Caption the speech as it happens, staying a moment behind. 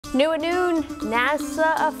New at noon,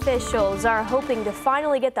 NASA officials are hoping to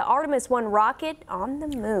finally get the Artemis I rocket on the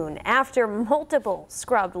moon. After multiple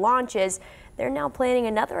scrubbed launches, they're now planning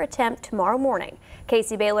another attempt tomorrow morning.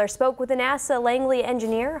 Kaicey Baylor spoke with a NASA Langley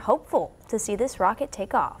engineer, hopeful to see this rocket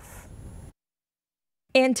take off.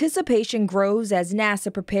 Anticipation grows as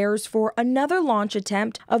NASA prepares for another launch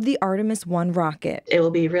attempt of the Artemis I rocket. It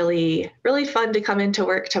will be really fun to come into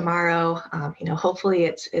work tomorrow. Hopefully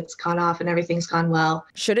it's gone off and everything's gone well.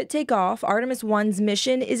 Should it take off, Artemis I's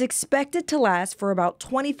mission is expected to last for about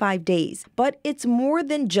 25 days, but it's more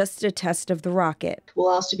than just a test of the rocket. We'll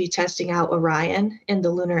also be testing out Orion in the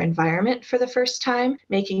lunar environment for the first time,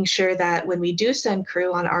 making sure that when we do send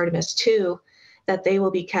crew on Artemis II, that they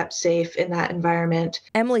will be kept safe in that environment.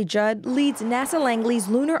 Emily Judd leads NASA Langley's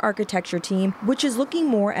lunar architecture team, which is looking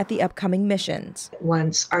more at the upcoming missions.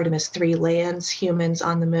 Once Artemis III lands humans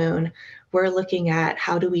on the moon, we're looking at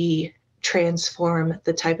how do we transform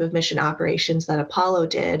the type of mission operations that Apollo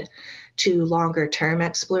did to longer-term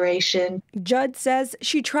exploration. Judd says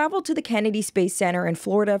she traveled to the Kennedy Space Center in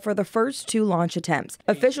Florida for the first two launch attempts.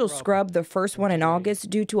 Officials scrubbed the first one in August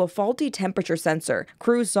due to a faulty temperature sensor.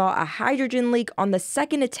 Crews saw a hydrogen leak on the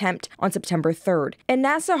second attempt on September 3rd. And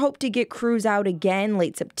NASA hoped to get crews out again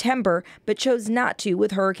late September, but chose not to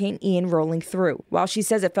with Hurricane Ian rolling through. While she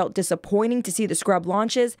says it felt disappointing to see the scrub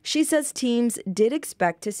launches, she says teams did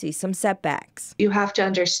expect to see some setbacks. You have to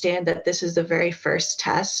understand that this is the very first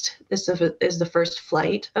test. This is the first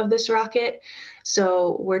flight of this rocket.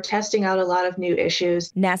 So we're testing out a lot of new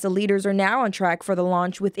issues. NASA leaders are now on track for the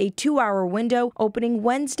launch with a 2-hour window opening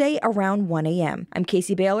Wednesday around 1 a.m. I'm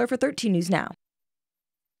Kaicey Baylor for 13 News Now.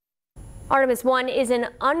 Artemis I is an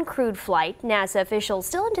uncrewed flight. NASA officials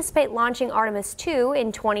still anticipate launching Artemis II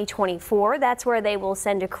in 2024. That's where they will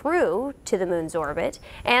send a crew to the moon's orbit.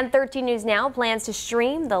 And 13 News Now plans to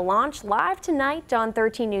stream the launch live tonight on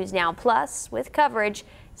 13 News Now Plus with coverage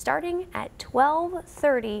starting at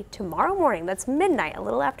 12:30 tomorrow morning. That's midnight, a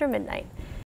little after midnight.